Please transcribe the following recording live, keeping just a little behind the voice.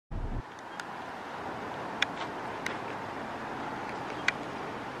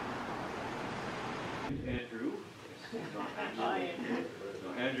Andrew. No,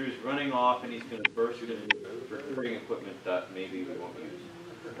 Andrew's running off and he's going to burst into recording equipment that maybe we won't use.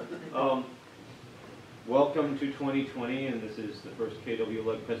 Welcome to 2020, and this is the first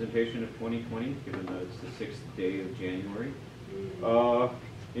KWLUG presentation of 2020, given that it's the 6th day of January.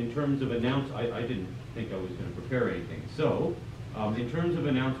 In terms of I didn't think I was going to prepare anything. So, in terms of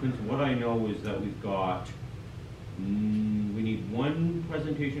announcements, what I know is that we've got, we need one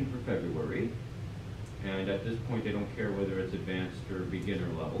presentation for February. And at this point, I don't care whether it's advanced or beginner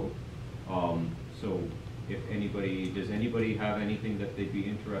level. So if anybody, does anybody have anything that they'd be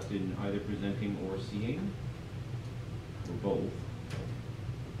interested in either presenting or seeing? Or both?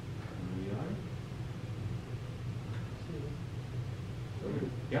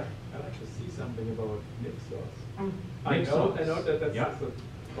 Yeah? I'd like to see something about Nixos. I know that's yeah.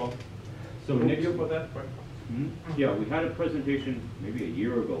 So Nixos for that, but yeah, we had a presentation maybe a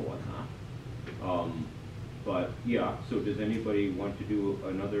year ago on that. But yeah, so does anybody want to do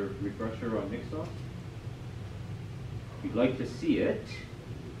another refresher on Nixos? If you'd like to see it,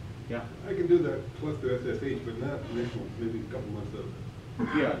 yeah. I can do that plus the SSH, but not next one, maybe a couple months out.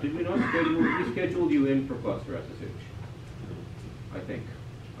 Yeah, did we not schedule, we scheduled you in for cluster SSH? I think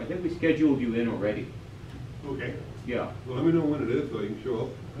we scheduled you in already. Okay. Yeah. Well, let me know when it is so I can show up.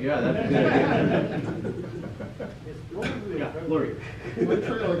 Yeah, that's a good idea. Yeah, Lori. What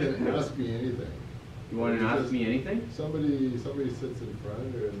trail can ask me anything? You want to ask me anything? Somebody sits in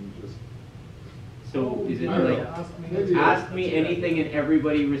front and just. So is it I don't like know. ask me anything and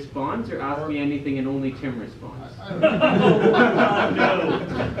everybody responds, or ask me anything and only Tim responds? I don't know.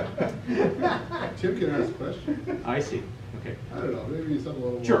 No. Tim can ask questions. I see. Okay. I don't know. Maybe something a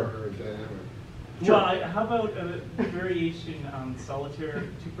little Sure. more dynamic. Sure. Well, how about a variation on solitaire,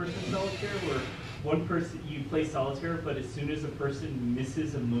 two-person solitaire, where one person, you play solitaire, but as soon as a person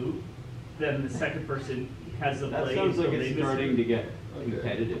misses a move, then the second person has a play. That sounds like until it's they miss starting it. to get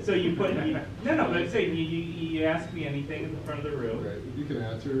competitive. So you put, no, but I'm saying, you ask me anything in the front of the room. Right. You can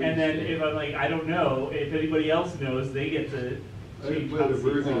answer. And then if I'm like, I don't know, if anybody else knows, they get to I change played a hot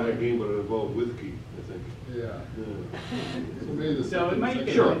version of seats. that game, but it involved whiskey, I think. Yeah. Yeah. So maybe the So it might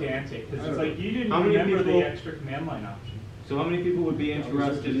get Sure. pedantic, because I it's don't like, you didn't How many remember people- the extra command line option. So how many people would be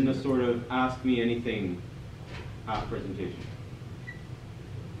interested in the sort of ask me anything presentation?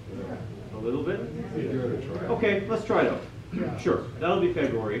 A little bit? Give it a try. Okay, let's try it out. Sure, that'll be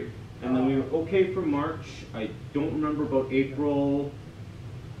February. And then we were okay for March. I don't remember about April.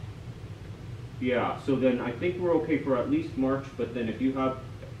 Yeah, so then I think we're okay for at least March, but then if you have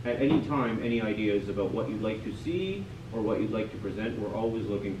at any time any ideas about what you'd like to see or what you'd like to present, we're always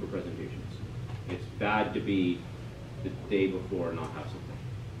looking for presentations. It's bad to be the day before and not have something.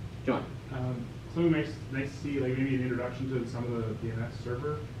 John? Something nice to see, like maybe an introduction to some of the DNS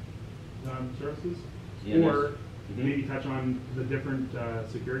server services, DNS. or maybe touch on the different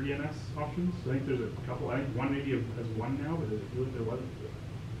secure DNS options. I think there's a couple. I think one maybe has one now, but I feel like there wasn't.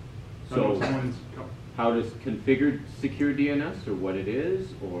 I know So someone's how does configured secure DNS, or what it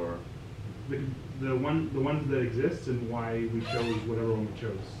is, or? the ones that exist and why we chose whatever one we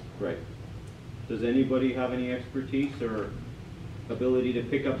chose. Right. Does anybody have any expertise or ability to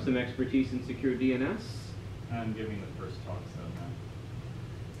pick up some expertise in secure DNS? I'm giving the first talk, so no.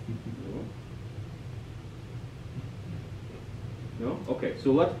 No? Okay,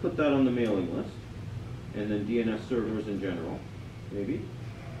 so let's put that on the mailing list. And then DNS servers in general, maybe.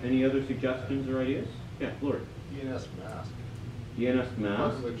 Any other suggestions or ideas? Yeah, Lori. DNS mask. DNS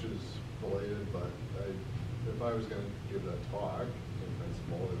mask. Which is related, but if I was going to give that talk, in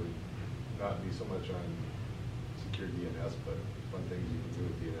principle, it would not be so much on secure DNS, but fun things you can do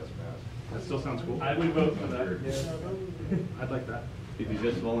with DNS mask. That still sounds cool. I would vote for that. I'd like that. Did you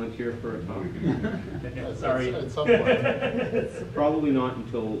just volunteer for a talk? Sorry. At some point. Probably not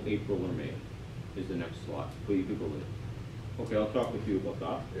until April or May is the next slot, but you could go later. Okay, I'll talk with you about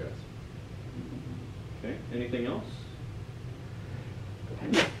that. Yes. Okay, anything else?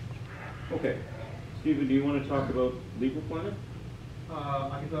 Okay, Stephen, do you want to talk about Legal Planet?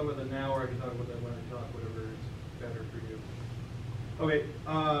 I can talk about that now, or I can talk about that when I talk, whatever is better for you. Okay,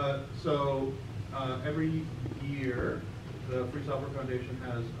 so every year, the Free Software Foundation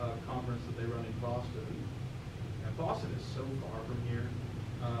has a conference that they run in Boston. And Boston is so far from here.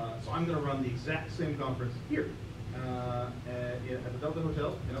 So I'm going to run the exact same conference here at the Delta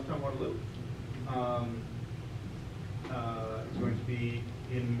Hotel in Uptown Waterloo. It's going to be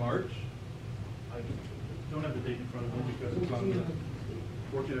in March. I don't have the date in front of me because it's on the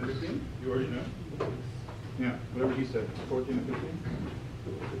 14 and 15. You already know. Yeah, whatever he said, 14 and 15.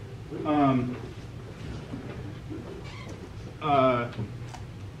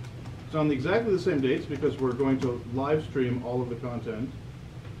 It's on exactly the same dates because we're going to live stream all of the content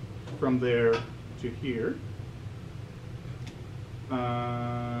from there to here. It's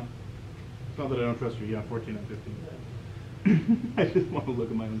not that I don't trust you. Yeah, 14 and 15. I just want to look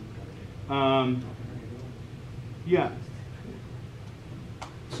at my own. Yeah.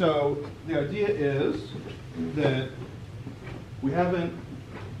 So the idea is that we haven't,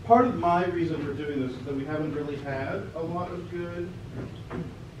 part of my reason for doing this is that we haven't really had a lot of good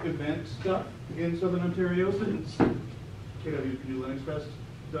event stuff in Southern Ontario since KWLUG Linux Fest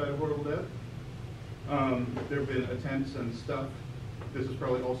died a horrible death. There have been attempts and stuff. This is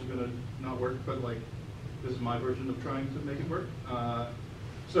probably also going to not work, but like, this is my version of trying to make it work.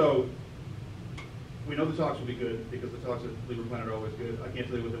 So we know the talks will be good because the talks at LibrePlanet are always good. I can't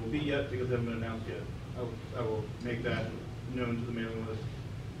tell you what they will be yet because they haven't been announced yet. I will make that known to the mailing list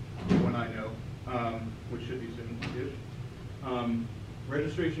when I know, which should be soon-ish.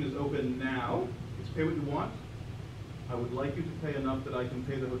 Registration is open now. It's pay what you want. I would like you to pay enough that I can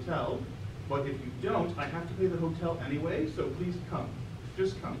pay the hotel, but if you don't, I have to pay the hotel anyway, so please come.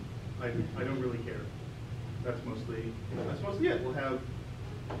 Just come. I don't really care. That's mostly it. We'll have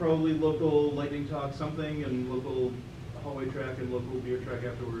probably local lightning talk something, and local hallway track and local beer track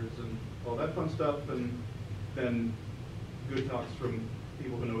afterwards, and all that fun stuff, and then good talks from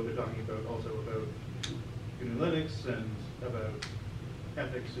people who know what they're talking about, also about GNU Linux and about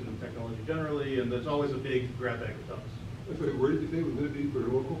ethics and technology generally, and there's always a big grab bag of talks. Sorry, where did you say, was it be for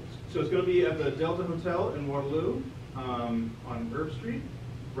local? So it's going to be at the Delta Hotel in Waterloo, on Herb Street,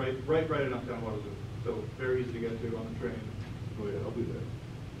 right in uptown Waterloo. So very easy to get to on the train. Oh yeah, I'll be there.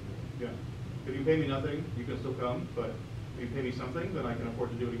 Yeah. If you pay me nothing, you can still come, but if you pay me something, then I can afford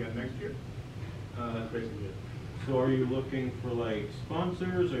to do it again next year. That's basically it. So are you looking for like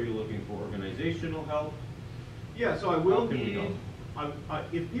sponsors? Are you looking for organizational help? Yeah, so I will How can we need, help?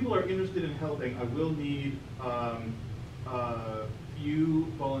 if people are interested in helping, I will need a few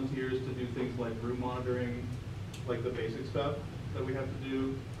volunteers to do things like room monitoring, like the basic stuff that we have to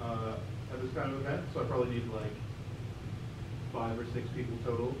do at this kind of event. So I probably need like 5 or 6 people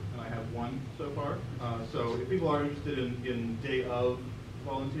total, and I have 1 so far. So if people are interested in day of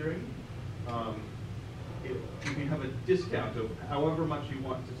volunteering, you can have a discount of however much you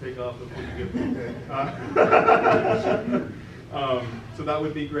want to take off of what you give me. So that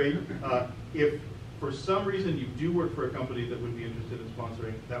would be great. If for some reason you do work for a company that would be interested in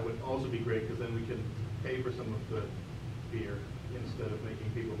sponsoring, that would also be great, because then we can pay for some of the beer instead of making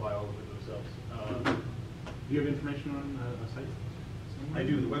people buy all of it themselves. Do you have information on a site? I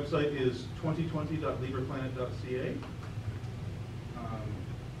do. The website is 2020.libreplanet.ca.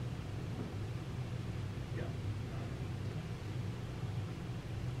 Yeah.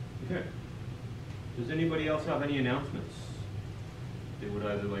 Okay. Does anybody else have any announcements they would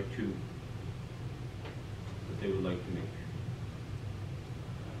either like to, that they would like to make?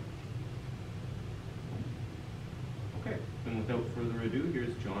 Okay, and without further ado,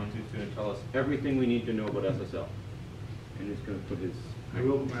 here's John, who's going to tell us everything we need to know about SSL. And he's going to put his... I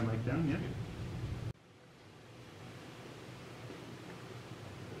will put my mic down, yeah.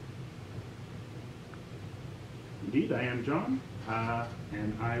 Indeed, I am John,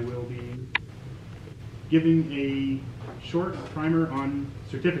 and I will be giving a short primer on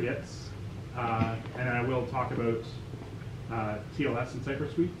certificates, and I will talk about TLS and Cypher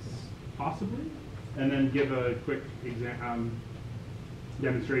suites, possibly, and then give a quick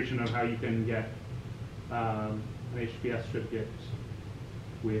demonstration of how you can get an HTTPS certificate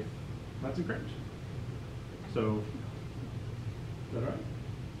with Let's Encrypt. So, is that all right?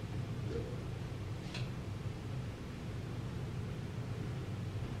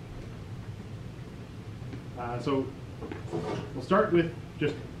 So we'll start with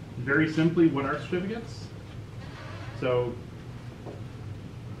just very simply what are certificates. So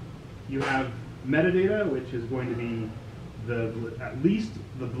you have metadata, which is going to be at least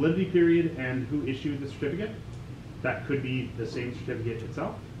the validity period and who issued the certificate. That could be the same certificate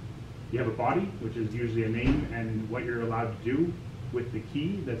itself. You have a body, which is usually a name and what you're allowed to do with the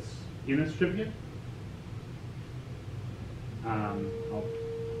key that's in a certificate. I'll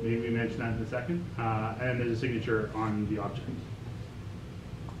maybe mention that in a second. And there's a signature on the object.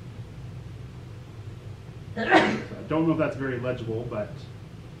 So I don't know if that's very legible, but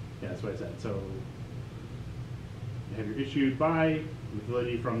yeah, that's what I said. So you have your issued by,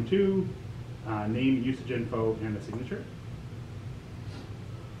 validity from to, name, usage info, and the signature.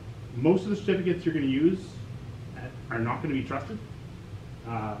 Most of the certificates you're going to use are not going to be trusted.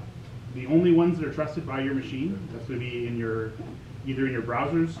 The only ones that are trusted by your machine, that's going to be in your either in your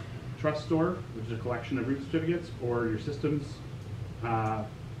browser's trust store, which is a collection of root certificates, or your system's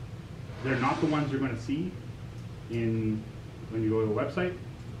they're not the ones you're going to see when you go to a website.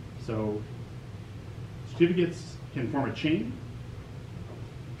 So certificates can form a chain,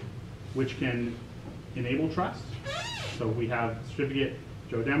 which can enable trust. So we have certificate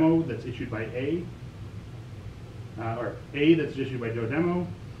Joe Demo that's issued by A, or A that's issued by Joe Demo.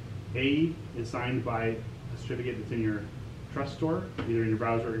 A is signed by a certificate that's in your trust store, either in your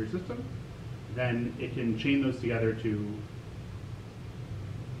browser or your system. Then it can chain those together to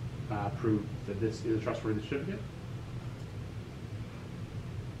prove that this is a trustworthy certificate.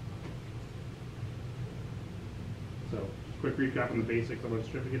 So, quick recap on the basics of what a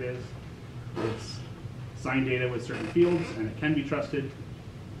certificate is. It's signed data with certain fields, and it can be trusted.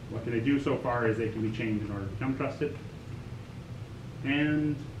 What can they do so far is they can be chained in order to become trusted.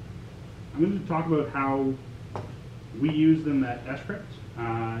 And I'm going to talk about how we use them at Scrypt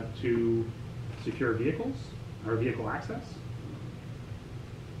to secure vehicles, or vehicle access.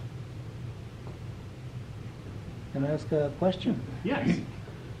 Can I ask a question? Yes.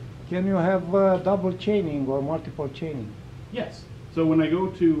 Can you have double chaining or multiple chaining? Yes. So when I go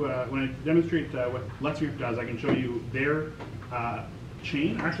to, when I demonstrate what Let's Group does, I can show you their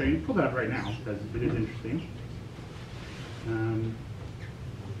chain. Actually, I can pull that up right now because it is interesting.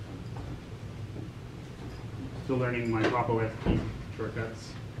 Still learning my Pop OS key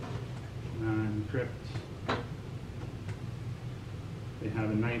shortcuts. Encrypt. They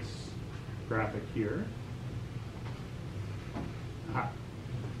have a nice graphic here.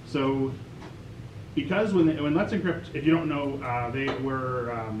 So, because when Let's Encrypt, if you don't know, they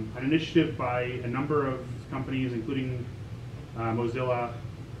were an initiative by a number of companies, including Mozilla,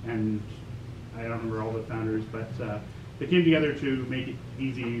 and I don't remember all the founders, but they came together to make it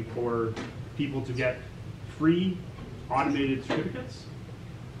easy for people to get free automated certificates.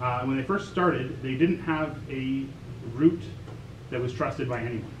 When they first started, they didn't have a root that was trusted by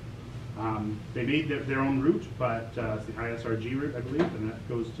anyone. They made their own root, but it's the ISRG root, I believe, and that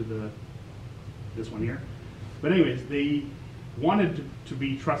goes to this one here. But anyways, they wanted to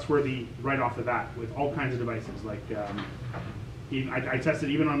be trustworthy right off the bat with all kinds of devices. Like, I tested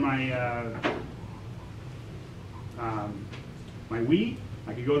even on my my Wii.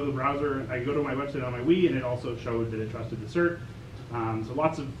 I could go to the browser, I could go to my website on my Wii, and it also showed that it trusted the cert. So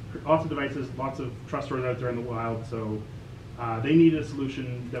lots of devices, lots of trustworthy out there in the wild. So they needed a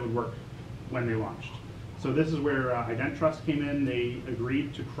solution that would work when they launched. So this is where IdentTrust came in. They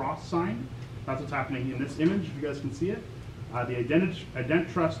agreed to cross-sign. That's what's happening in this image, if you guys can see it. The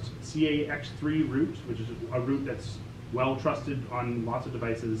IdentTrust CAX3 root, which is a root that's well trusted on lots of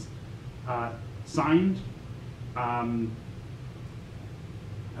devices, signed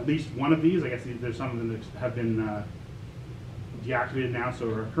at least one of these. I guess there's some of them that have been deactivated now.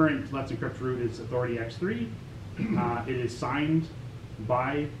 So our current Let's Encrypt root is Authority X3. It is signed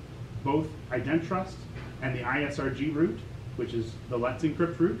by both IdentTrust and the ISRG root, which is the Let's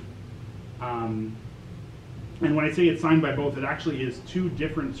Encrypt root. And when I say it's signed by both, it actually is two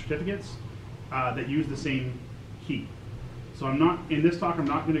different certificates that use the same key. So in this talk, I'm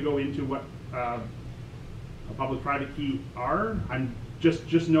not going to go into what a public-private key are. I'm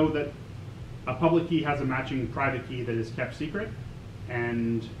just know that a public key has a matching private key that is kept secret,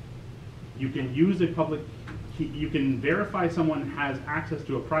 and you can use a public key. You can verify someone has access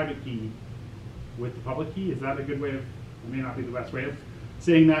to a private key with the public key. Is that a good way of? It may not be the best way of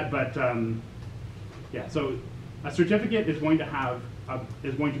saying that, but yeah. So a certificate is going to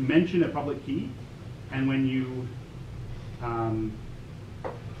mention a public key, and when you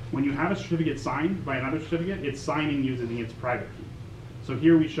have a certificate signed by another certificate, it's signing using its private key. So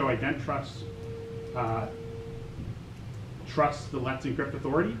here we show IdentTrust trusts the Let's Encrypt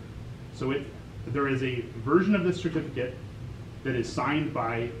authority. So there is a version of this certificate that is signed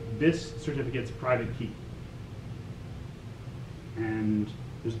by this certificate's private key. And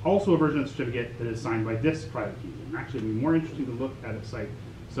there's also a version of the certificate that is signed by this private key. And actually, it'd be more interesting to look at its site.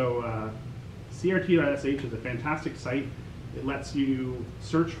 So crt.sh is a fantastic site. It lets you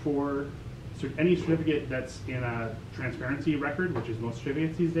search for any certificate that's in a transparency record, which is most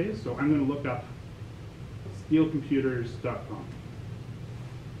certificates these days. So I'm going to look up steelcomputers.com.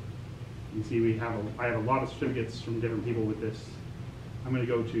 You see I have a lot of certificates from different people with this. I'm going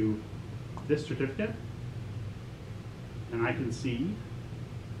to go to this certificate, and I can see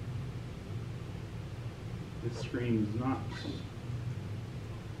this screen is not.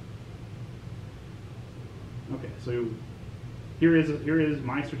 Okay, so here is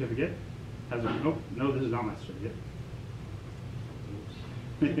my certificate. Oh, no, this is not my certificate.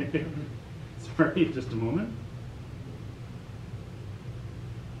 Sorry, just a moment.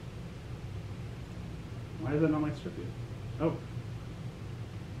 Why is that not my certificate? Oh.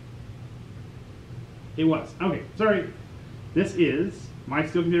 It was. Okay, sorry. This is my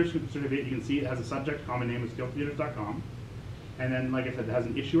Steel Computer certificate. You can see it has a subject, common name is steelcomputers.com. And then, like I said, it has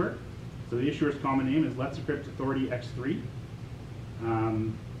an issuer. So the issuer's common name is Let's Encrypt Authority X3.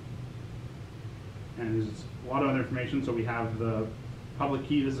 And there's a lot of other information. So we have the public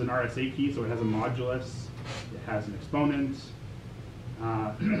key. This is an RSA key, so it has a modulus. It has an exponent.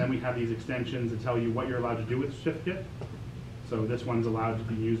 And then we have these extensions that tell you what you're allowed to do with the certificate. So this one's allowed to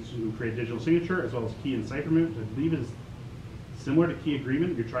be used to create digital signature, as well as key encipherment, which I believe is similar to key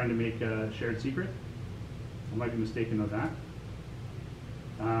agreement. You're trying to make a shared secret. I might be mistaken of that.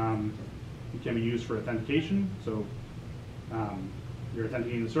 It can be used for authentication. So you're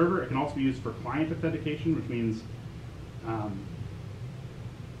authenticating the server. It can also be used for client authentication, which means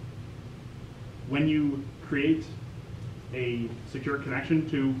when you create a secure connection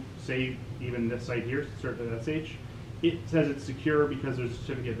to, say, even this site here, cert.sh, it says it's secure because there's a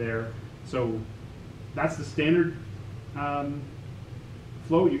certificate there. So that's the standard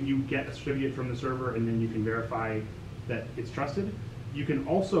flow. You get a certificate from the server, and then you can verify that it's trusted. You can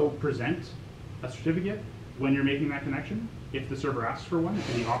also present a certificate when you're making that connection. If the server asks for one, it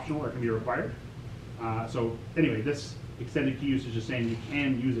can be optional or it can be required. So anyway, this extended key usage is saying you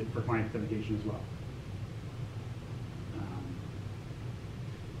can use it for client authentication as well.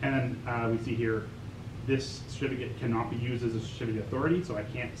 And then we see here, this certificate cannot be used as a certificate authority, so I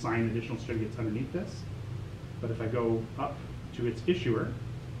can't sign additional certificates underneath this. But if I go up to its issuer,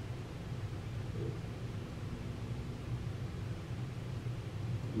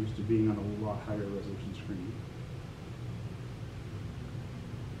 I'm used to being on a lot higher resolution screen.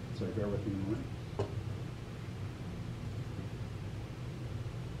 Sorry, bear with me a moment.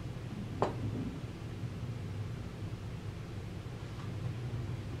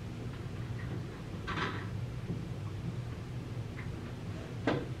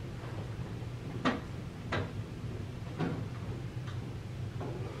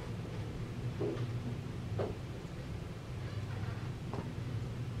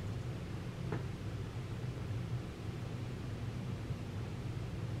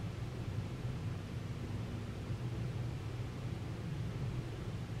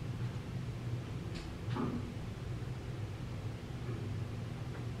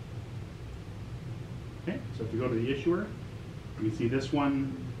 Okay, so if you go to the issuer, you can see this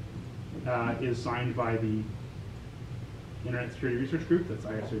one is signed by the Internet Security Research Group, that's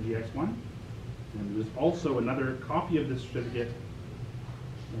ISO GX1. And there's also another copy of this certificate,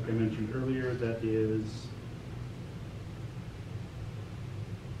 like I mentioned earlier, that is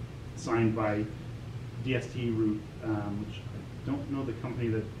signed by DST Root, which I don't know the company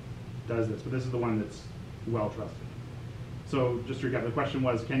that does this, but this is the one that's well trusted. So just to recap, the question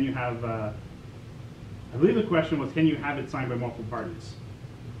was, can you have, I believe the question was, can you have it signed by multiple parties?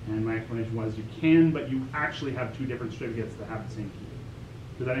 And my explanation was, you can, but you actually have two different certificates that have the same key.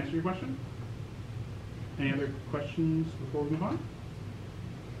 Does that answer your question? Any other questions before we move on?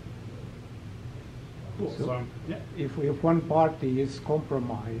 Cool. So yeah. If one party is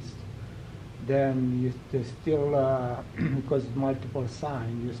compromised, then you still, because it's multiple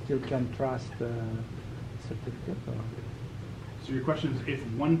sign, you still can trust the certificate? Or? So your question is if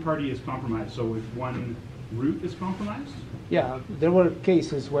one party is compromised, so if one root is compromised? Yeah, there were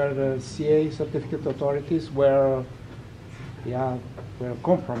cases where the CA certificate authorities were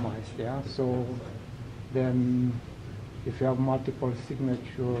compromised, yeah. So then if you have multiple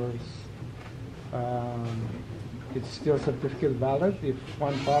signatures, it's still certificate valid if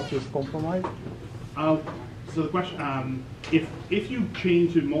one party is compromised? So the question, if you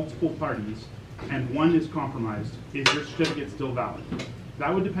change to multiple parties and one is compromised, is your certificate still valid?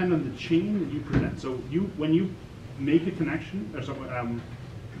 That would depend on the chain that you present. So when you make a connection or something,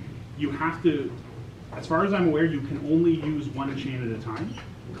 you have to, as far as I'm aware, you can only use one chain at a time.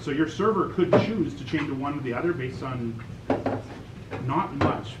 So your server could choose to change to one or the other based on not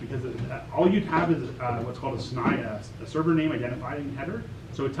much, because all you'd have is what's called a SNI, a server name identifying header.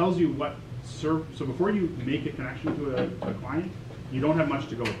 So it tells you what so before you make a connection to a client, you don't have much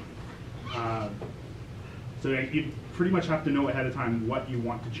to go with. So you pretty much have to know ahead of time what you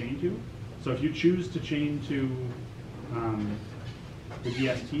want to chain to. So if you choose to chain to the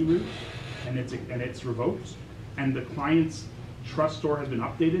DST root and it's revoked, and the client's trust store has been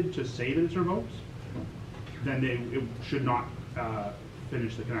updated to say that it's revoked, then it should not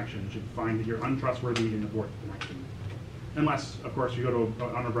finish the connection. It should find that you're untrustworthy and abort the connection. Unless, of course, you go to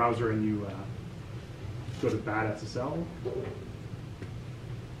on a browser and you go to bad SSL.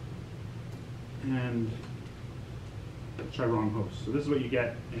 And try wrong host. So this is what you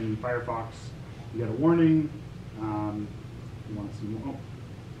get in Firefox. You get a warning. You want to see more.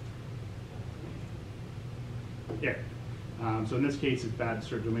 error. So in this case, it's bad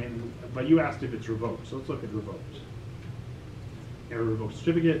cert domain, but you asked if it's revoked, so let's look at revoked. Error revoked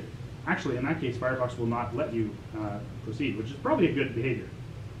certificate. Actually, in that case, Firefox will not let you proceed, which is probably a good behavior.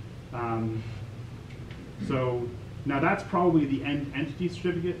 So now that's probably the end entity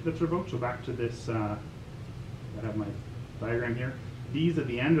certificate that's revoked. So back to this, I have my diagram here. These at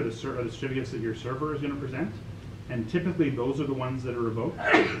the end are the certificates that your server is going to present, and typically those are the ones that are revoked.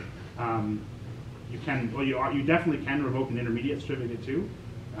 You definitely can revoke an intermediate certificate too,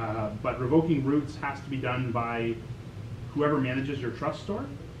 but revoking roots has to be done by whoever manages your trust store.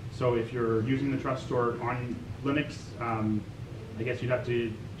 So if you're using the trust store on Linux, I guess you'd have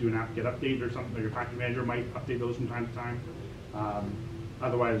to do an apt-get update or something, or your package manager might update those from time to time.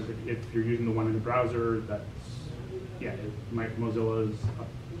 Otherwise, if you're using the one in the browser, that's, yeah, Mozilla's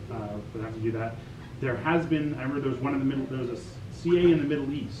would have to do that. There has been, I remember there was one in the middle, there was a CA in the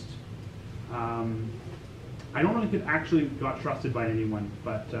Middle East. I don't know if it actually got trusted by anyone,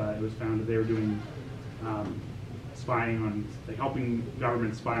 but it was found that they were doing spying on, like helping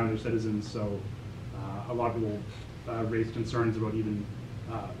governments spy on their citizens, so a lot of people raised concerns about even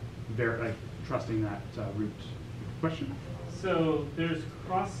trusting that root. Question? So there's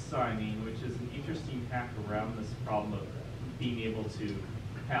cross-signing, which is an interesting hack around this problem of being able to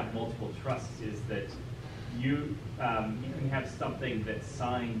have multiple trusts, is that you can have something that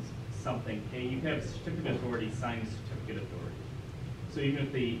signs something. Okay, you can have certificate authority sign certificate authority. So even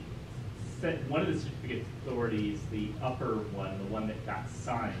if the one of the certificate authorities, the upper one, the one that got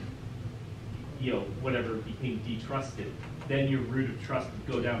signed, whatever became detrusted, then your root of trust would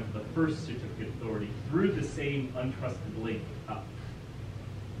go down to the first certificate authority through the same untrusted link up.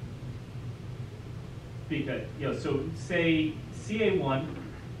 Because, so say CA1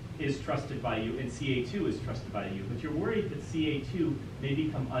 is trusted by you and CA2 is trusted by you, but you're worried that CA2 may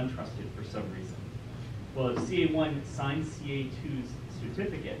become untrusted for some reason. Well, if CA1 signs CA2's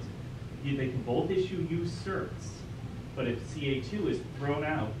certificate, they can both issue you certs, but if CA2 is thrown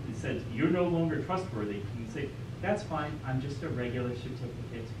out and says, you're no longer trustworthy, you can say, that's fine, I'm just a regular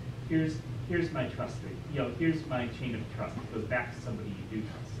certificate. Here's my trust rate. Here's my chain of trust. It goes back to somebody you do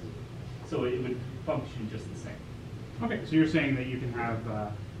trust. So it would function just the same. Okay, so you're saying that you can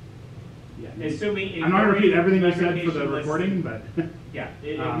have, assuming I'm not going to repeat everything you said for verification the lists, recording, but. Yeah,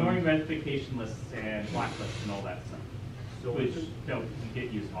 ignoring verification lists and blacklists and all that stuff, So which you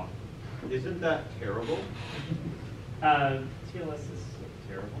get used often. Isn't that terrible? TLS is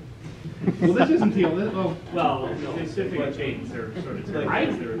terrible. Well, this isn't TLS. Well, specific chains are sort of terrible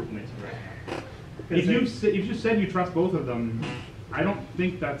as they're implemented right now. If you just said you trust both of them, I don't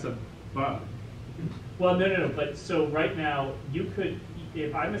think that's a bug. Well, no. But so right now, you could,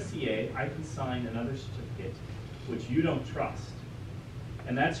 if I'm a CA, I can sign another certificate which you don't trust,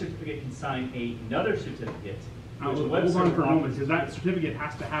 and that certificate can sign another certificate. Hold on for a moment, because that certificate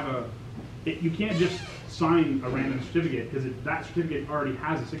has to have you can't just sign a random certificate, because that certificate already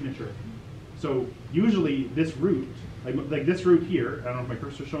has a signature. So usually this root, like this root here, I don't know if my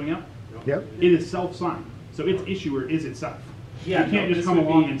cursor's showing up. Yep. It is self-signed, so its issuer is itself. Yeah, you can't no, just come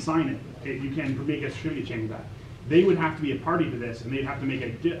along and sign it. You can make a certificate chain of that. They would have to be a party to this, and they'd have to make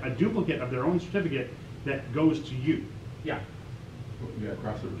a duplicate of their own certificate that goes to you. Yeah, Yeah,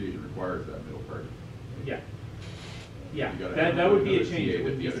 cross-certification requires that middle party. yeah. Yeah, You gotta that have would be a another change. CA It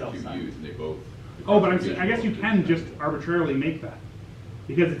would that be the other two use, self-signed. and they both. Oh, but I guess you can just arbitrarily make that,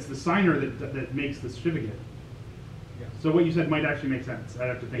 because it's the signer that makes the certificate. Yeah. So what you said might actually make sense. I'd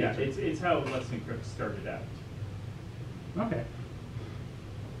have to think. Yeah, it through. it's how Let's Encrypt started out. Okay.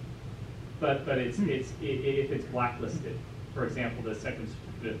 But if it's blacklisted, for example, the second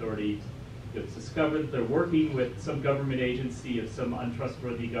certificate authority gets discovered they're working with some government agency of some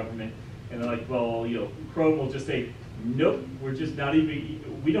untrustworthy government, and they're like, well, Chrome will just say, nope, we're just not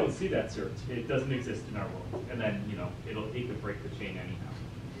even, we don't see that cert. It doesn't exist in our world. And then, it could break the chain anyhow.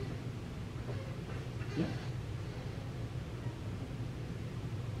 Yeah.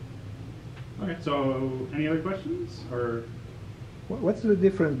 Okay. So any other questions or? What's the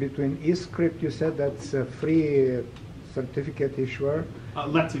difference between eScript? You said that's a free certificate issuer.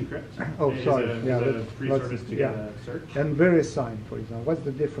 Let's Encrypt. Oh, is sorry. a free let's- service to yeah. get a search. And VeriSign, for example. What's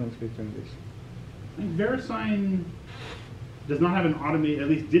the difference between this? I think VeriSign does not have an automated, at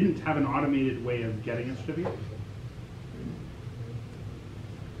least didn't have an automated way of getting a certificate.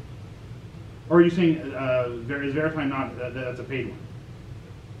 Or are you saying is VeriSign not that's a paid one?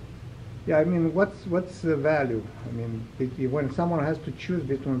 Yeah, I mean, what's the value? I mean, when someone has to choose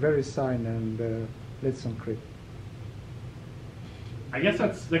between VeriSign and Let's Encrypt. I guess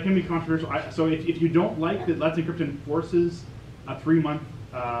that can be controversial. So if you don't like that Let's Encrypt enforces a 3-month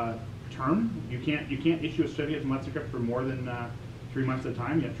term. You can't issue a certificate from Let's Encrypt for more than 3 months at a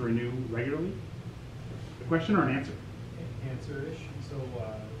time. You have to renew regularly. A question or an answer? Answer-ish. So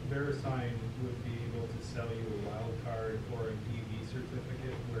VeriSign would be able to sell you a wildcard or an EV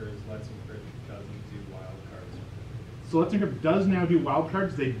certificate, whereas Let's Encrypt doesn't do wildcards. So Let's Encrypt does now do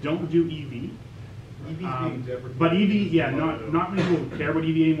wildcards. They don't do EV. EV's being deprecated. But EV, yeah, not many people care about EV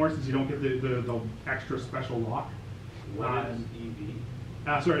anymore since you don't get the extra special lock. What is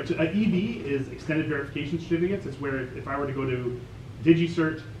EV? Sorry, EV is extended verification certificates. It's where if I were to go to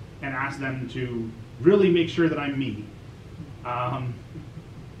DigiCert and ask them to really make sure that I'm me.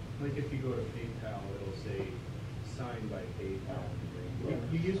 Like if you go to PayPal, it'll say signed by PayPal.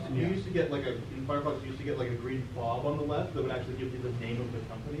 You used to get like in Firefox, you used to get like a green fob on the left that would actually give you the name of the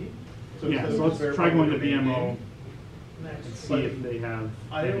company. Yeah, instead so of let's just try going to verifying your BMO name, and see if they have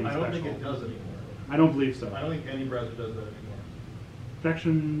I anything don't think special. it does anymore. I don't believe so. I don't think any browser does that anymore.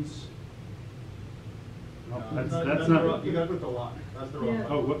 Infections. Oh, that's the not. wrong, you got to put the lock. That's the wrong Yeah.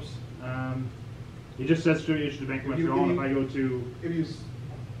 button. Oh, whoops. It just says certificate issued to Bank of If you- Montreal. if If you- I go to,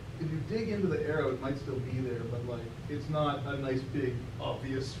 If you dig into the arrow, it might still be there, but like it's not a nice big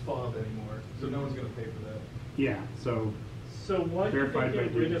obvious fob anymore. So no one's gonna pay for that. yeah, so So why did Verified they by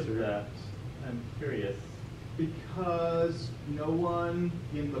get rid of DigiCert. that? I'm curious. Because no one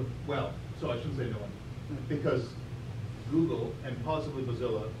in the, well, so I shouldn't say no one, because Google and possibly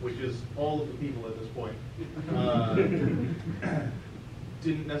Mozilla, which is all of the people at this point,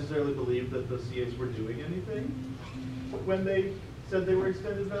 didn't necessarily believe that the CAs were doing anything when they said they were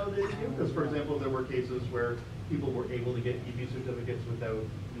extended validated you. Because, for example, there were cases where people were able to get EV certificates without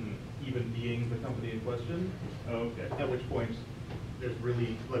even being the company in question. Oh, okay. At which point, there's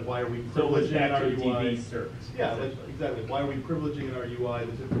really, like, why are we So it was privileging in our actually UI? DV certs. Yeah, like, exactly. Why are we privileging in our UI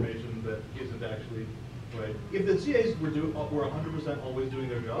this information that isn't actually right? If the CAs were 100% always doing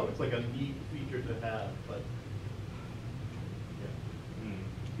their job, it's like a neat feature to have, but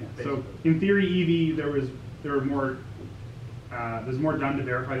yeah. So in theory, EV there's more done to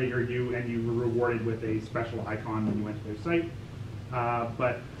verify that you're you, and you were rewarded with a special icon when you went to their site.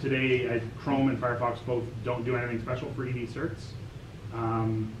 But today, Chrome and Firefox both don't do anything special for EV certs.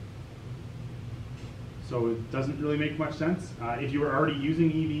 So it doesn't really make much sense. If you were already using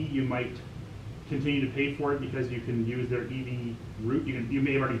EV, you might continue to pay for it because you can use their EV route. You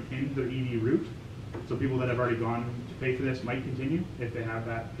may have already pinned their EV route. So people that have already gone to pay for this might continue if they have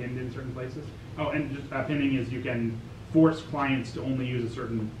that pinned in certain places. Oh, and just, pinning is you can force clients to only use a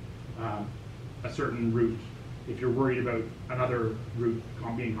certain route if you're worried about another route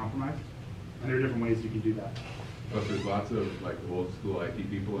being compromised. And there are different ways you can do that. But there's lots of like old school IT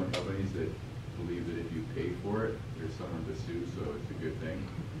people and companies that believe that if you pay for it, there's someone to sue, so it's a good thing.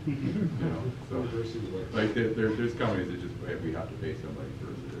 You know, so like there's companies that just, hey, we have to pay somebody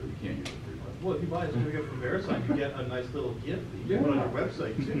first, or we can't use it pretty much. well, if you buy a certificate from VeriSign, you get a nice little gift that you can put on your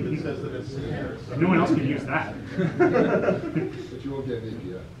website too that says that it's there. So. No one else can use that. But you won't get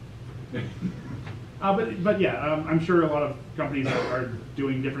an API. But yeah, I'm sure a lot of companies are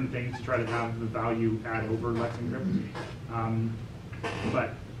doing different things to try to have the value add over Let's Encrypt.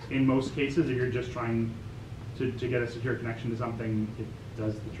 But in most cases, if you're just trying to get a secure connection to something, it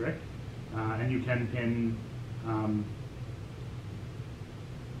does the trick. And you can pin,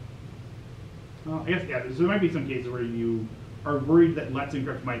 well, I guess, yeah, so there might be some cases where you are worried that Let's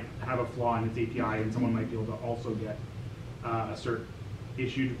Encrypt might have a flaw in its API and someone might be able to also get a cert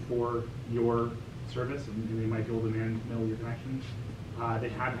issued for your service, and they might be able to mail your connections. They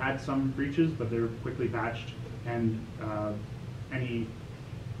have had some breaches, but they're quickly patched, and any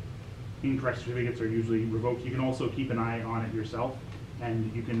incorrect certificates are usually revoked. You can also keep an eye on it yourself,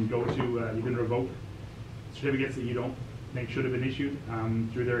 and you can go to, you can revoke certificates that you don't think should have been issued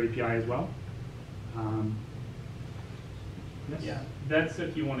through their API as well. Yes? Yeah, that's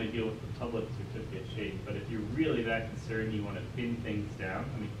if you want to deal with the public certificate shade, but if you're really that concerned, you want to pin things down,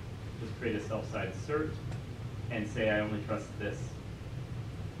 I mean, just create a self-side cert and say, I only trust this.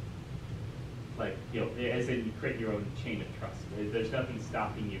 Like, you know, as in you create your own chain of trust. There's nothing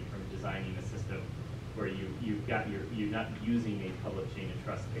stopping you from designing a system where you're not using a public chain of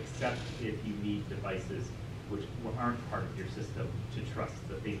trust, except if you need devices which aren't part of your system to trust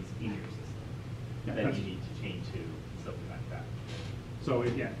the things in your system. Yeah, Then that's- you need to change to something like that. So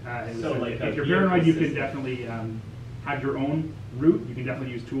yeah, So like if a you're vehicle paranoid, you can system. definitely have your own route. You can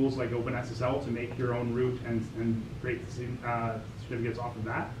definitely use tools like OpenSSL to make your own route and create certificates off of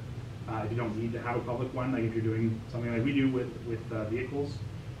that. If you don't need to have a public one, like if you're doing something like we do with vehicles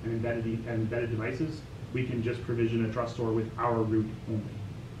and embedded devices, we can just provision a trust store with our route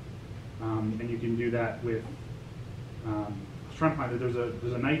only. And you can do that with, I was trying to find it.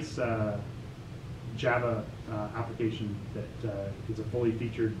 There's a nice Java application that is a fully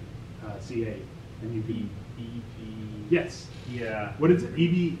featured CA, and you can yes. Yeah. What is it?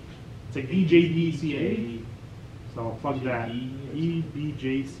 It's like EJDCA. So I'll plug that.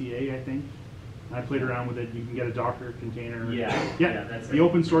 EBJCA, I think. I played around with it. You can get a Docker container. Yeah, that's the it.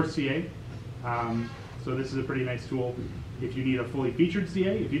 open source CA. So this is a pretty nice tool if you need a fully featured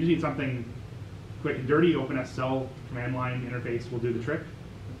CA. If you just need something quick and dirty, OpenSSL command line interface will do the trick.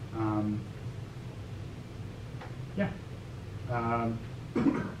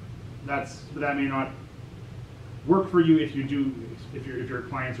 That may not work for you if your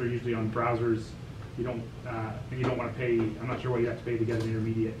clients are usually on browsers. You don't and you don't want to pay. I'm not sure what you have to pay to get an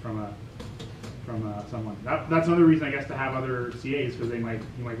intermediate from someone. That's another reason, I guess, to have other CAs, because you might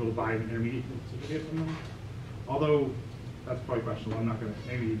be able to buy an intermediate certificate from them. Although that's probably questionable. I'm not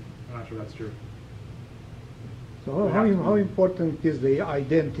sure that's true. So how important is the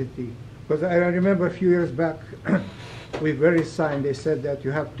identity? Because I remember a few years back with VeriSign, they said that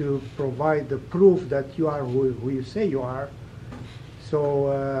you have to provide the proof that you are who you say you are. So,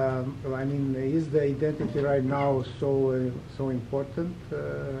 I mean, is the identity right now so important?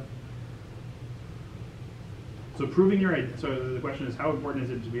 So proving your identity. So the question is, how important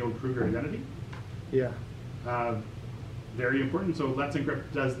is it to be able to prove your identity? Yeah. Very important. So Let's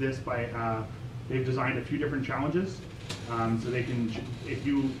Encrypt does this by they've designed a few different challenges. So they can,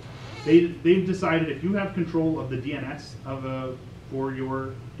 they've decided if you have control of the DNS for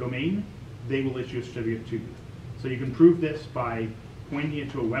your domain, they will issue a certificate to you. So you can prove this by pointing it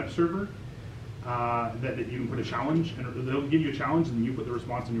to a web server that you can put a challenge, and they'll give you a challenge, and you put the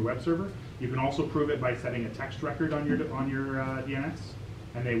response on your web server. You can also prove it by setting a text record on your DNS,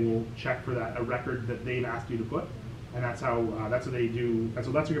 and they will check for a record that they've asked you to put, and that's what they do. And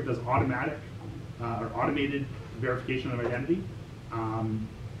so Let's Encrypt does automated verification of identity.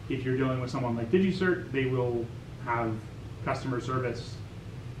 If you're dealing with someone like DigiCert, they will have customer service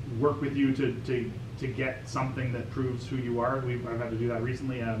work with you to get something that proves who you are. I've had to do that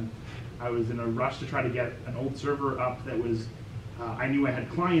recently. I was in a rush to try to get an old server up that was, I knew I had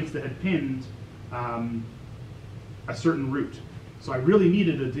clients that had pinned a certain route. So I really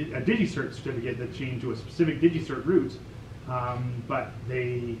needed a DigiCert certificate that chained to a specific DigiCert route, but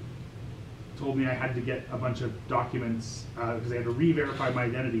they told me I had to get a bunch of documents because they had to re-verify my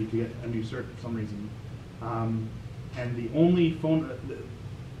identity to get a new cert for some reason. And the only phone,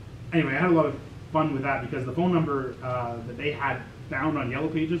 anyway, I had a lot of fun with that because the phone number that they had found on Yellow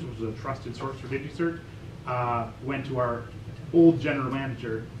Pages, which was a trusted source for DigiCert, went to our old general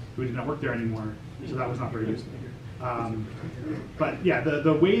manager who did not work there anymore, so that was not very useful. But yeah,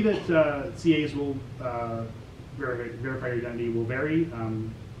 the way that CAs will verify your identity will vary.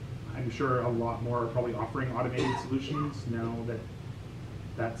 I'm sure a lot more are probably offering automated solutions now that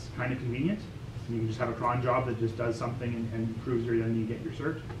that's kind of convenient. You can just have a cron job that just does something and proves your identity and get your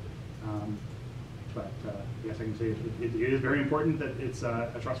cert. But yes, I can say it is very important that it's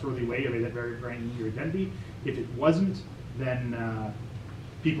a trustworthy way of verifying your identity. If it wasn't, then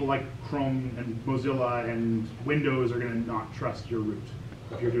people like Chrome and Mozilla and Windows are going to not trust your root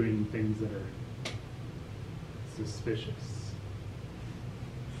if you're doing things that are suspicious.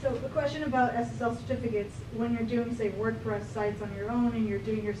 So a question about SSL certificates, when you're doing, say, WordPress sites on your own and you're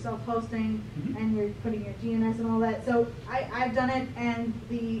doing your self-hosting and you're putting your DNS and all that. So I've done it, and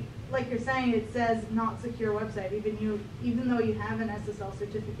like you're saying, it says not secure website, even though you have an SSL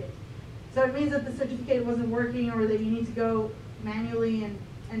certificate. So it means that the certificate wasn't working, or that you need to go manually and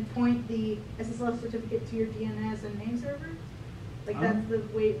point the SSL certificate to your DNS and name server? Like that's the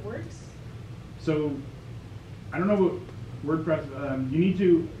way it works? So I don't know what WordPress, you need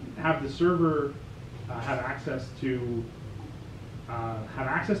to have the server have access to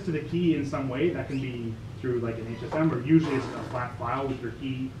the key in some way. That can be through like an HSM, or usually it's a flat file with your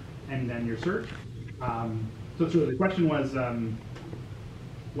key and then your cert. So the question was,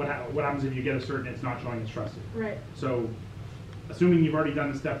 what happens if you get a cert and it's not showing it's trusted? Right. So assuming you've already done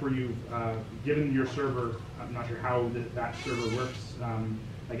the step where you've given your server, I'm not sure how that server works.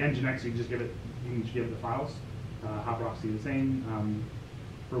 Like Nginx, you can just give it the files. Hoproxy the same.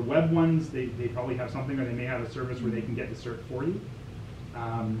 For web ones, they probably have something, or they may have a service where they can get the cert for you.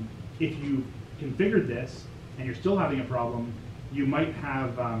 If you configured this and you're still having a problem, you might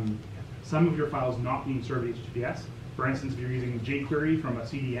have some of your files not being served HTTPS. For instance, if you're using jQuery from a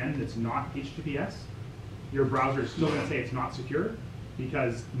CDN that's not HTTPS, your browser is still going to say it's not secure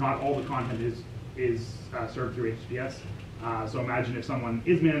because not all the content is served through HTTPS. So imagine if someone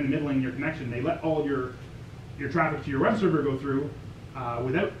is man in the middling your connection, they let all your traffic to your web server go through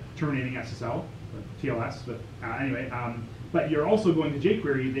without terminating SSL. TLS, but anyway. But you're also going to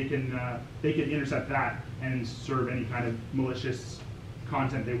jQuery. They can intercept that and serve any kind of malicious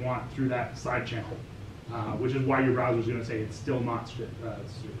content they want through that side channel, which is why your browser is going to say it's still not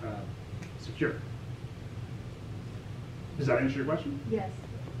secure. Does that answer your question? Yes.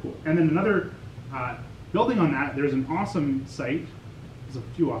 Cool. And then another, building on that, there's an awesome site. There's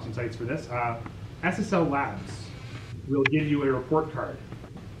a few awesome sites for this. SSL Labs will give you a report card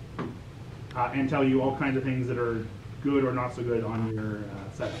and tell you all kinds of things that are good or not so good on your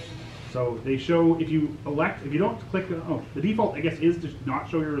setup. So they show, if you don't click, the default, I guess, is to not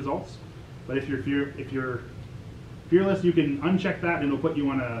show your results. But if you're fearless, you can uncheck that and it'll put you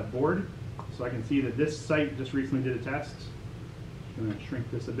on a board. So I can see that this site just recently did a test. I'm going to shrink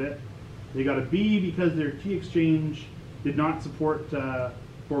this a bit. They got a B because their key exchange did not support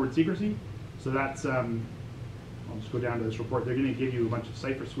forward secrecy. So that's, I'll just go down to this report. They're going to give you a bunch of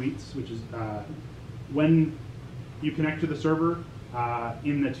cipher suites, which is when you connect to the server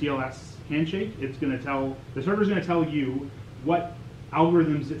in the TLS handshake, it's going to tell, the server's going to tell you what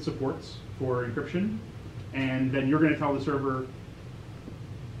algorithms it supports for encryption, and then you're going to tell the server,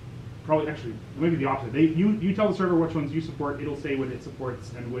 probably actually, maybe the opposite. You tell the server which ones you support, it'll say what it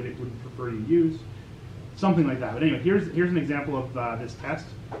supports and what it would prefer you use. Something like that. But anyway, here's an example of this test.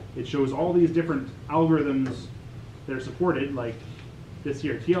 It shows all these different algorithms that are supported, like this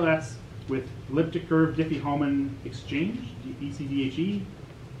here, TLS with elliptic curve Diffie-Hellman exchange, ECDHE,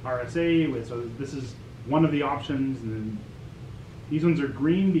 RSA. So this is one of the options, and then these ones are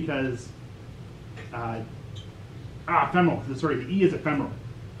green because ephemeral. Sorry, the E is ephemeral,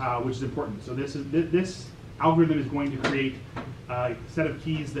 which is important. So this algorithm is going to create a set of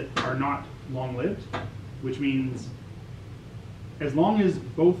keys that are not long-lived, which means as long as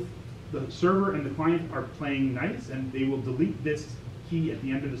both the server and the client are playing nice, and they will delete this key at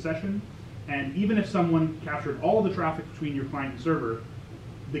the end of the session, and even if someone captured all the traffic between your client and server,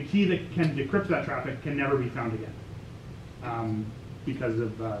 the key that can decrypt that traffic can never be found again because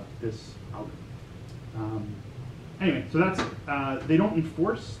of this algorithm. Anyway, so that's, they don't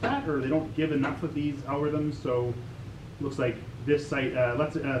enforce that, or they don't give enough of these algorithms, so it looks like this site,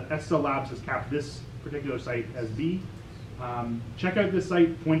 SSL Labs has capped this particular site as B. Check out this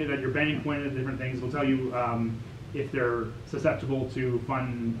site, point it at your bank, point it at different things. It'll tell you if they're susceptible to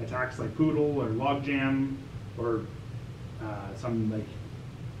fun attacks like Poodle or Logjam, or some like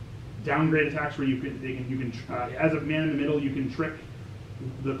downgrade attacks where you can as a man in the middle, you can trick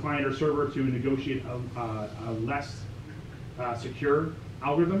the client or server to negotiate a less secure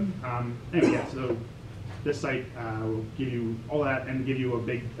algorithm. Anyway, yeah, so this site will give you all that and give you a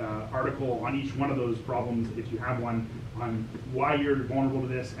big article on each one of those problems, if you have one, on why you're vulnerable to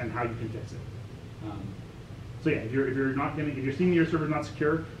this and how you can fix it. So yeah, if you're seeing your server's not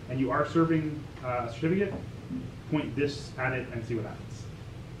secure and you are serving a certificate, point this at it and see what happens.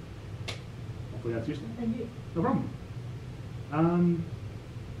 Hopefully that's useful. Thank you. No problem.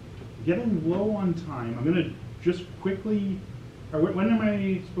 Getting low on time. I'm going to just quickly. When am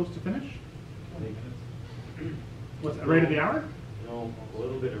I supposed to finish? 20 minutes. What's right at the hour? No, a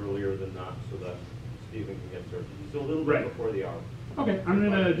little bit earlier than that, so that Stephen can get started. So a little bit Right. before the hour. Okay, I'm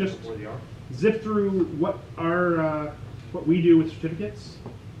going to just Before the hour. zip through what we do with certificates.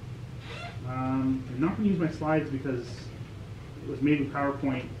 I'm not going to use my slides because it was made with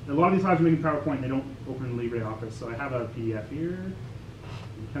PowerPoint. A lot of these slides are made in PowerPoint and they don't open in LibreOffice, so I have a PDF here.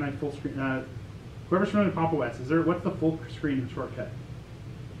 Can I full screen? Whoever's familiar with Pop OS, what's the full screen shortcut?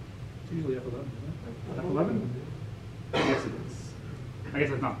 It's usually F11. F11? I guess it is. I guess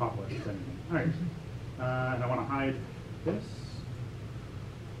it's not Pop OS, it's anything. All right. And I want to hide this.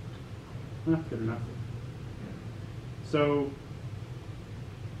 Good enough. So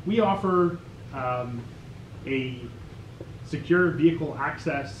we offer a secure vehicle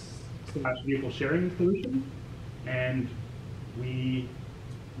access / vehicle sharing solution, and we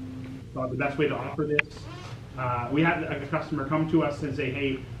thought the best way to offer this. We had a customer come to us and say,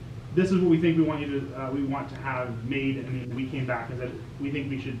 "Hey, this is what we think we want to have made," and then we came back and said, "We think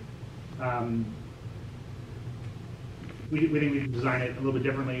we should." We think we should design it a little bit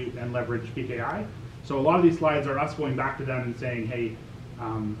differently and leverage PKI. So a lot of these slides are us going back to them and saying, hey,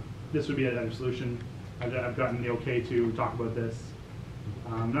 this would be a solution. I've gotten the okay to talk about this.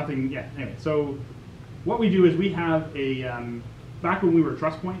 Nothing yet. Anyway, so what we do is we have a, back when we were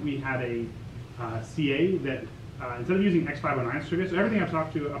TrustPoint, we had a CA that, instead of using X509 certificates, so everything I've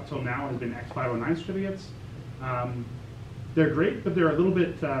talked to up till now has been X509 certificates. They're great, but they're a little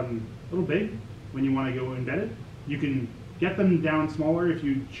big when you want to go embedded. You can get them down smaller if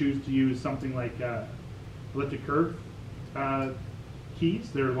you choose to use something like elliptic curve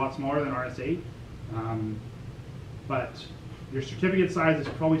keys. They're a lot smaller than RSA. But your certificate size is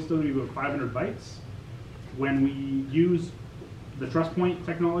probably still going to be about 500 bytes. When we use the trust point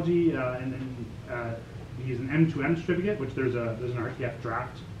technology and then we use an M2M certificate, which there's an RTF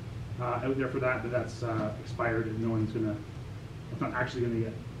draft out there for that, but that's expired and no one's gonna, it's not actually gonna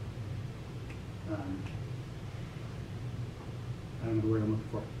get, I don't know the word I'm looking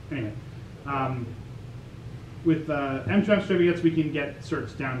for. Anyway, with M2M certificates, we can get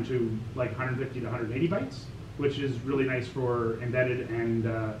certs down to like 150 to 180 bytes, which is really nice for embedded and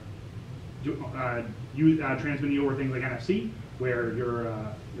transmitting over things like NFC, where your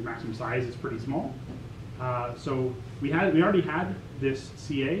maximum size is pretty small. So we already had this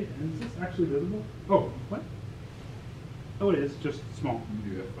CA, and is this actually visible? Oh, what? Oh, it is, just small.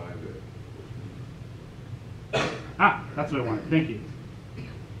 You do F5 Ah, that's what I wanted, thank you.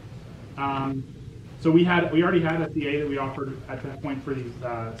 So we already had a CA that we offered at that point for these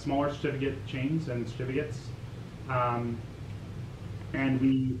smaller certificate chains and certificates. And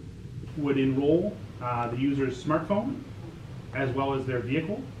we would enroll the user's smartphone as well as their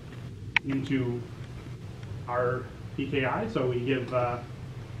vehicle into our PKI. So we give, at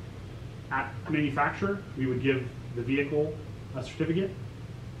manufacturer, we would give the vehicle a certificate.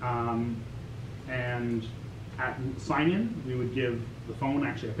 And at sign-in, we would give the phone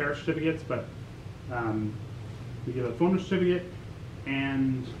actually a pair of certificates, but we give a phone certificate,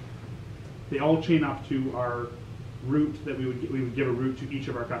 and they all chain up to our route that we would give a route to each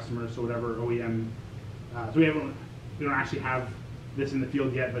of our customers. So whatever OEM, so we don't actually have this in the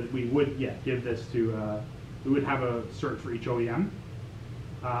field yet, but we would give this to. We would have a cert for each OEM,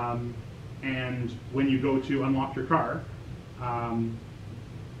 and when you go to unlock your car,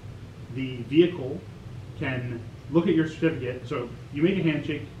 the vehicle can look at your certificate. So you make a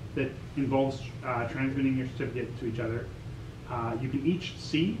handshake that involves transmitting your certificate to each other. You can each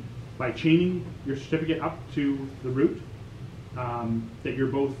see by chaining your certificate up to the root that you're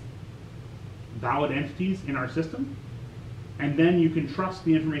both valid entities in our system, and then you can trust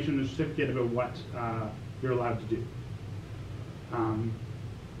the information in the certificate about what you're allowed to do.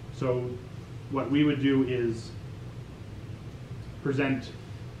 So what we would do is present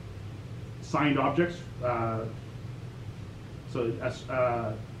signed objects, so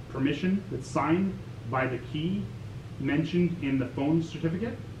a permission that's signed by the key mentioned in the phone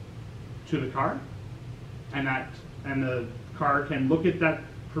certificate to the car, and the car can look at that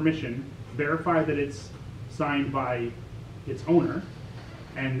permission, verify that it's signed by its owner,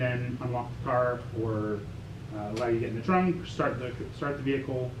 and then unlock the car or allow you to get in the trunk, start the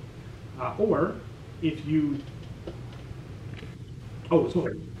vehicle, or if you, oh,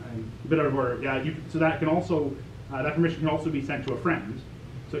 sorry, I'm a bit out of order. Yeah, so that can also that permission can also be sent to a friend.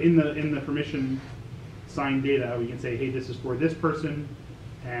 So in the permission signed data, we can say, hey, this is for this person,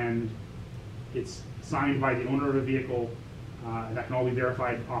 and it's signed by the owner of a vehicle. And that can all be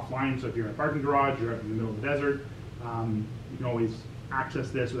verified offline. So if you're in a parking garage, you're out in the middle of the desert, you can always access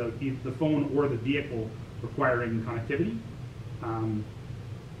this without either the phone or the vehicle requiring connectivity.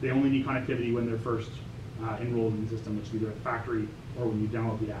 They only need connectivity when they're first enrolled in the system, which is either at the factory or when you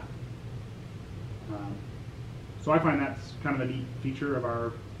download the app. So I find that's kind of a neat feature of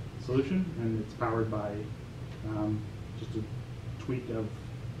our solution, and it's powered by just a tweak of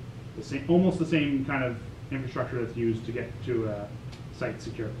the same, almost the same kind of infrastructure that's used to get to a site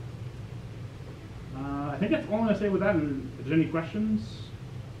secure. I think that's all I'm going to say with that. And if there's any questions,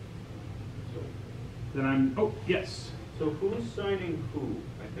 then oh, yes. So who's signing who?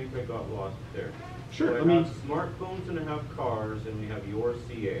 I think I got lost there. Sure. So I have smartphones and I have cars, and we have your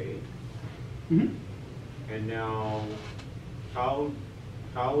CA. Mm-hmm. And now, how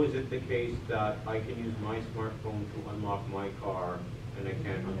is it the case that I can use my smartphone to unlock my car and I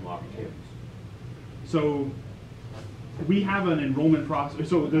can't unlock Tim's? So we have an enrollment process.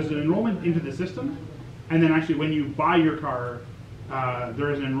 So there's an enrollment into the system, and then actually when you buy your car,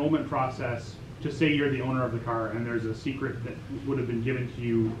 there is an enrollment process to say you're the owner of the car, and there's a secret that would have been given to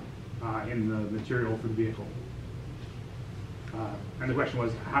you in the material for the vehicle. And the question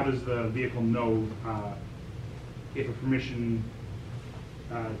was, how does the vehicle know if a permission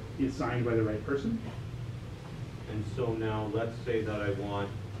is signed by the right person? And so now, let's say that I want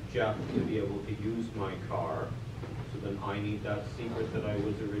Jeff to be able to use my car, so then I need that secret that I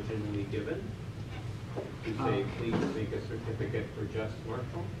was originally given to say, please make a certificate for Jeff's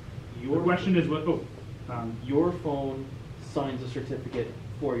smartphone? The question is what? Your phone signs a certificate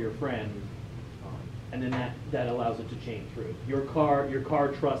for your friend, and then that allows it to chain through. Your car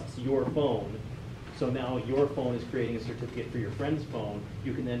trusts your phone, so now your phone is creating a certificate for your friend's phone.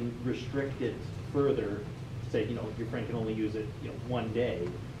 You can then restrict it further. Say, your friend can only use it, one day,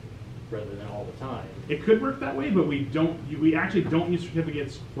 rather than all the time. It could work that way, but we actually don't use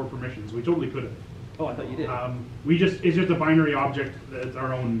certificates for permissions. We totally could have. Oh, I thought you did. It's just a binary object that's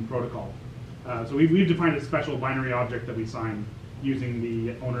our own protocol. So we've defined a special binary object that we sign using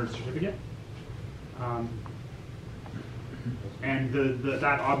the owner's certificate. And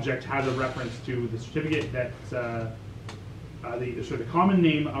that object has a reference to the certificate that, the common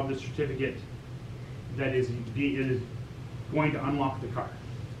name of the certificate that is going to unlock the car.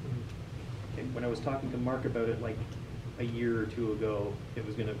 Okay, when I was talking to Mark about it like a year or two ago, it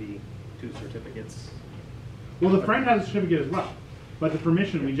was going to be 2 certificates. Well, the friend has a certificate as well, but the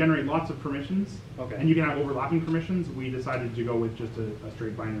permission, we generate lots of permissions, Okay. and you can have overlapping permissions. We decided to go with just a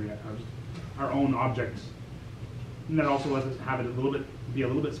straight binary, our own object, and that also lets us have it be a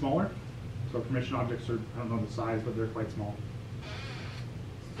little bit smaller. So permission objects are, I don't know the size, but they're quite small.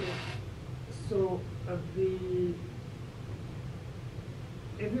 So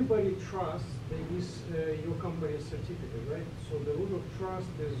everybody trusts your company's certificate, right? So the root of trust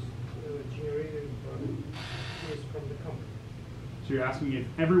is generated from the company. So you're asking if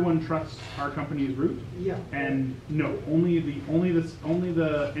everyone trusts our company's root? Yeah. And no, only the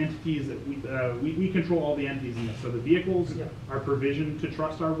entities that we control all the entities in this. So the vehicles are provisioned to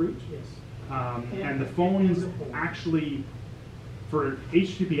trust our root. Yes. And the phones actually, for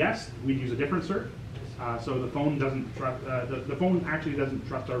HTTPS, we'd use a different cert. So the phone doesn't trust. The phone actually doesn't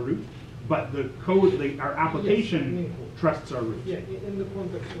trust our root, but the code, our application, trusts our root. Yeah, in the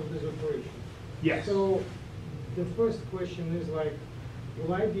context of this operation. Yes. So the first question is like,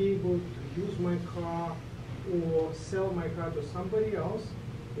 will I be able to use my car or sell my car to somebody else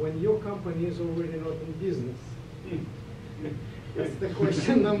when your company is already not in business? That's the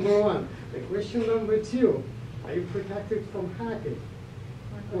question number 1. The question number 2, are you protected from hacking?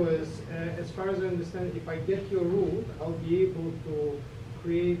 Because as far as I understand, if I get your root, I'll be able to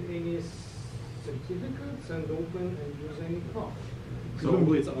create any certificates and open and use any car.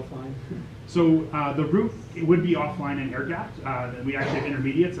 Presumably it's offline. So the root, it would be offline and air-gapped. We actually have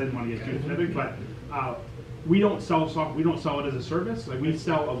intermediates. I didn't want to get too specific, but we don't sell software. We don't sell it as a service. Like we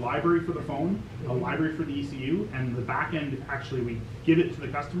sell a library for the phone, a library for the ECU, and the back end actually we give it to the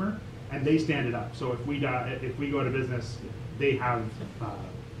customer and they stand it up. So if we go out of business, they have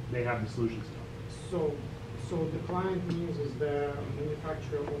the solutions. So the client means is the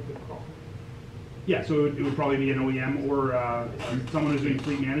manufacturer of the car. Yeah, so it would probably be an OEM or someone who's doing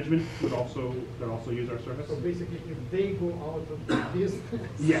fleet management could also use our service. So basically, if they go out of business,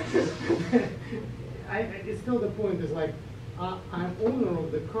 yes. It's still the point is like, I'm owner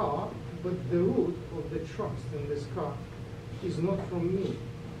of the car, but the root of the trust in this car is not from me.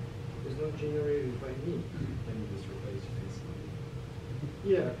 It's not generated by me. Then you just replace your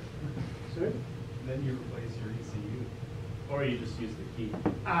ECU. Yeah. Sorry? Then you replace your ECU. Or you just use the key.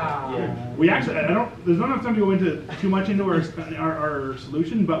 Yeah. We actually, there's not enough time to go into too much into our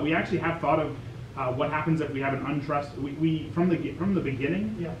solution, but we actually have thought of what happens if we have an untrust. We from the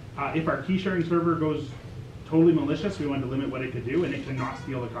beginning, if our key sharing server goes totally malicious, we wanted to limit what it could do, and it cannot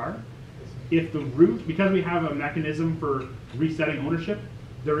steal the car. If the root, because we have a mechanism for resetting ownership,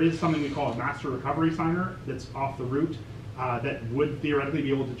 there is something we call a master recovery signer that's off the root that would theoretically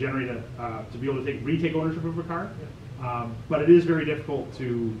be able to generate retake ownership of a car. But it is very difficult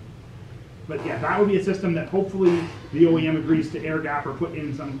to. But yeah, that would be a system that hopefully the OEM agrees to air gap or put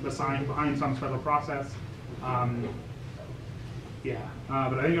in behind some special process. But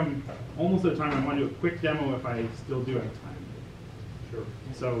I think I'm almost out of time. I want to do a quick demo if I still do have time. Sure.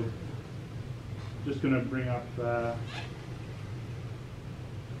 So, just going to bring up my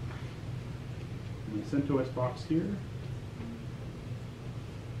CentOS box here.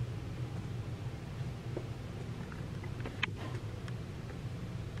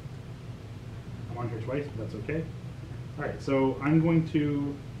 I'm on here twice, but that's okay. All right, so I'm going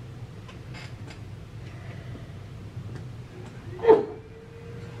to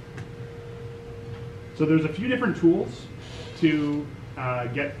so there's a few different tools to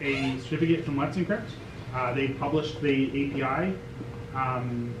get a certificate from Let's Encrypt. They published the API,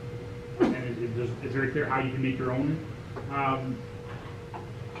 and it's very clear how you can make your own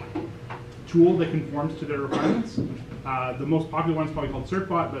tool that conforms to their requirements. The most popular one is probably called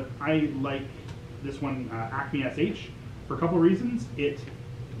CertBot, but I like this one, Acme SH, for a couple of reasons. It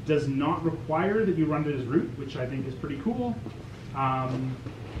does not require that you run it as root, which I think is pretty cool.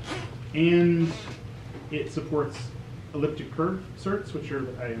 And it supports elliptic curve certs, which are,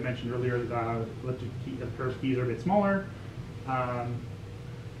 I mentioned earlier, elliptic curve keys are a bit smaller.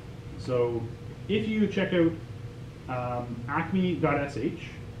 So if you check out acme.sh,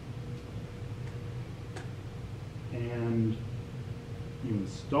 and you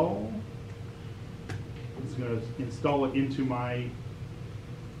install. It's going to install it into my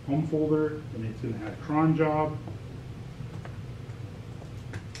home folder, and it's going to add cron job.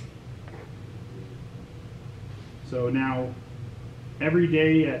 So now, every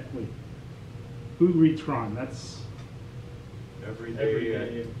day at, wait, who reads cron? That's Every Every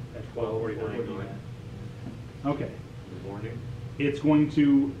day day at 12:49. okay. in the morning. It's going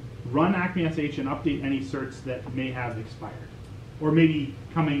to run Acme SH and update any certs that may have expired, or maybe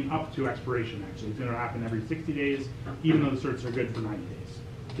coming up to expiration. Actually, it's going to happen every 60 days, even though the certs are good for 90 days.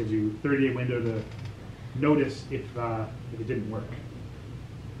 Gives you a 30-day window to notice if it didn't work.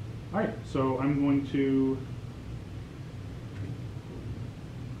 All right, so I'm going to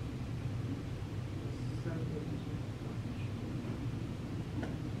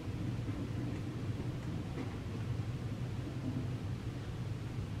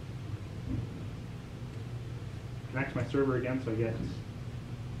connect to my server again, so I get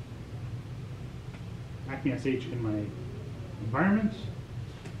Acme SH in my environment.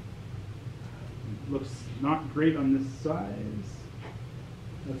 Looks not great on this size.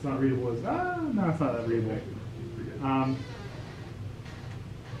 That's not readable as, no, it's not that readable. I'm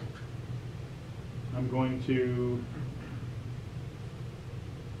going to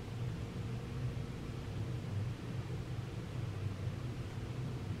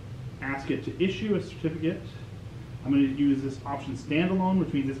ask it to issue a certificate. I'm going to use this option standalone,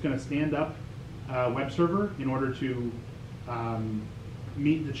 which means it's going to stand up a web server in order to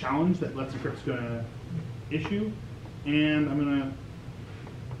meet the challenge that Let's Encrypt's going to issue. And I'm going to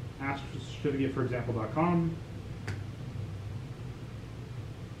ask for certificate for example.com.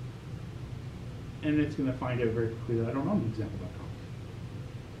 And it's going to find out very quickly that I don't own example.com.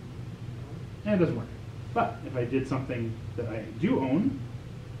 And it doesn't work. But if I did something that I do own,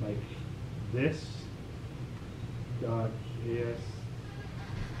 like this, .js,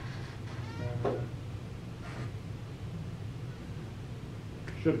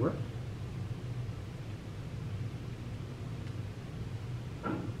 should work.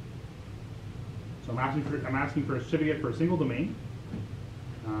 So I'm asking for a certificate for a single domain.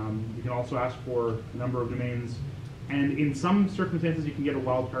 You can also ask for a number of domains, and in some circumstances you can get a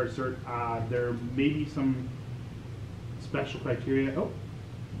wildcard cert. There may be some special criteria. Oh,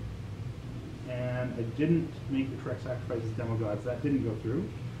 and I didn't make the correct sacrifices demo gods. That didn't go through.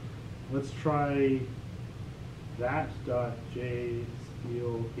 Let's try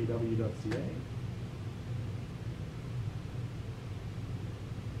that.jsteelkw.ca.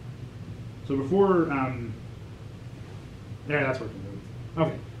 So before, yeah, that's working.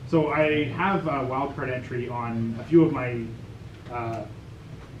 Okay, so I have a wildcard entry on a few of my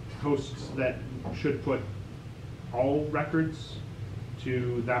hosts that should put all records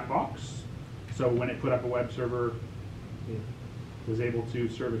to that box. So when it put up a web server, it was able to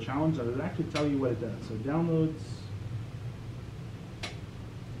serve a challenge. I will actually tell you what it does. So downloads.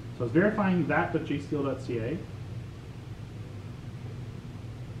 So it's verifying that.jsteel.ca.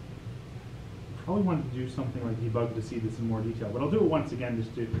 Probably wanted to do something like debug to see this in more detail, but I'll do it once again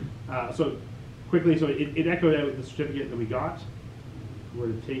just to, so quickly, so it echoed out the certificate that we got. We're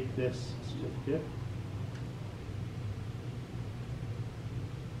to take this certificate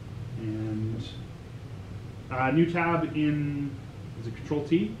and new tab in, is it Control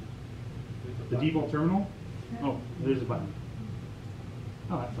T? The default terminal? Oh, there's a button.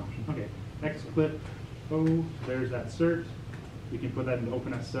 Oh, that's an option. Okay, xclip, oh, there's that cert. We can put that into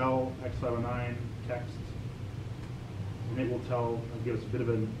OpenSL, X509, text, and it will give us a bit of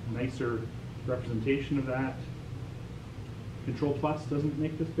a nicer representation of that. Control plus doesn't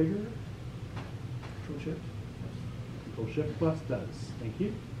make this bigger. Control Shift. Control Shift plus does. Thank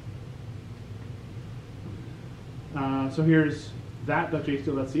you. So here's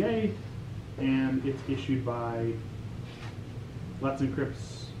that.jsteel.ca, and it's issued by Let's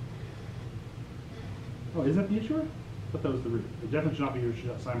Encrypt's. Oh, is that the issuer? I thought that was the root. It definitely should not be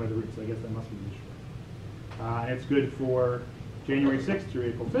signed by the root, so I guess that must be the issuer. And it's good for January 6th through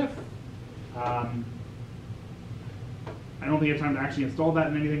April 5th. I don't think I have time to actually install that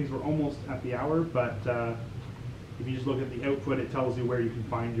in anything because we're almost at the hour, but if you just look at the output, it tells you where you can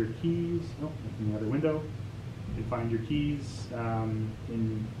find your keys. Oh, that's in the other window. You can find your keys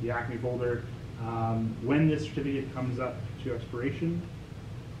in the Acme folder. When this certificate comes up to expiration,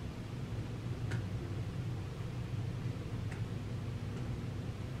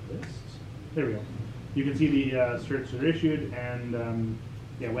 there we go. You can see the certs are issued, and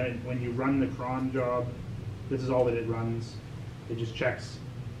yeah, when you run the cron job, this is all that it runs. It just checks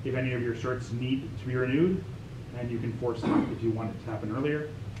if any of your certs need to be renewed, and you can force them if you want it to happen earlier.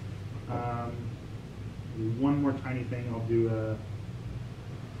 One more tiny thing, I'll do a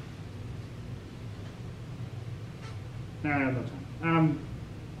No time.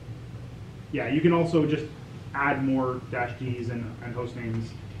 Yeah, you can also just add more -ds and host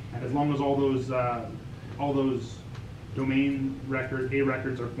names, and as long as all those domain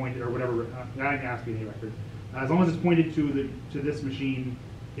records are pointed, or whatever, that has to be an A record. As long as it's pointed to this machine,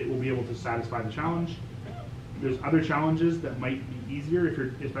 it will be able to satisfy the challenge. There's other challenges that might be easier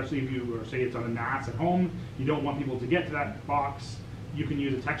especially if you, or say it's on a NAS at home, you don't want people to get to that box. You can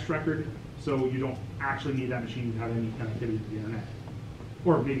use a text record, so you don't actually need that machine to have any connectivity to the internet.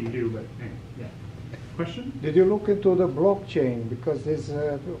 Or maybe you do, but anyway, yeah. Question? Did you look into the blockchain? Because this is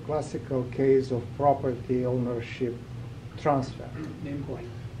a classical case of property ownership transfer. Namecoin.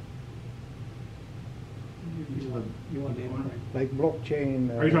 You want Namecoin? Like blockchain.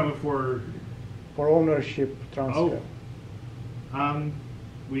 Are you talking about for ownership transfer? Oh.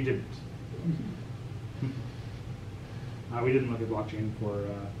 We didn't. We didn't look at blockchain for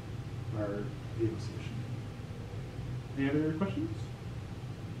our vehicle solution. Any other questions?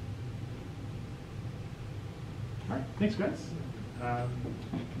 All right, thanks guys.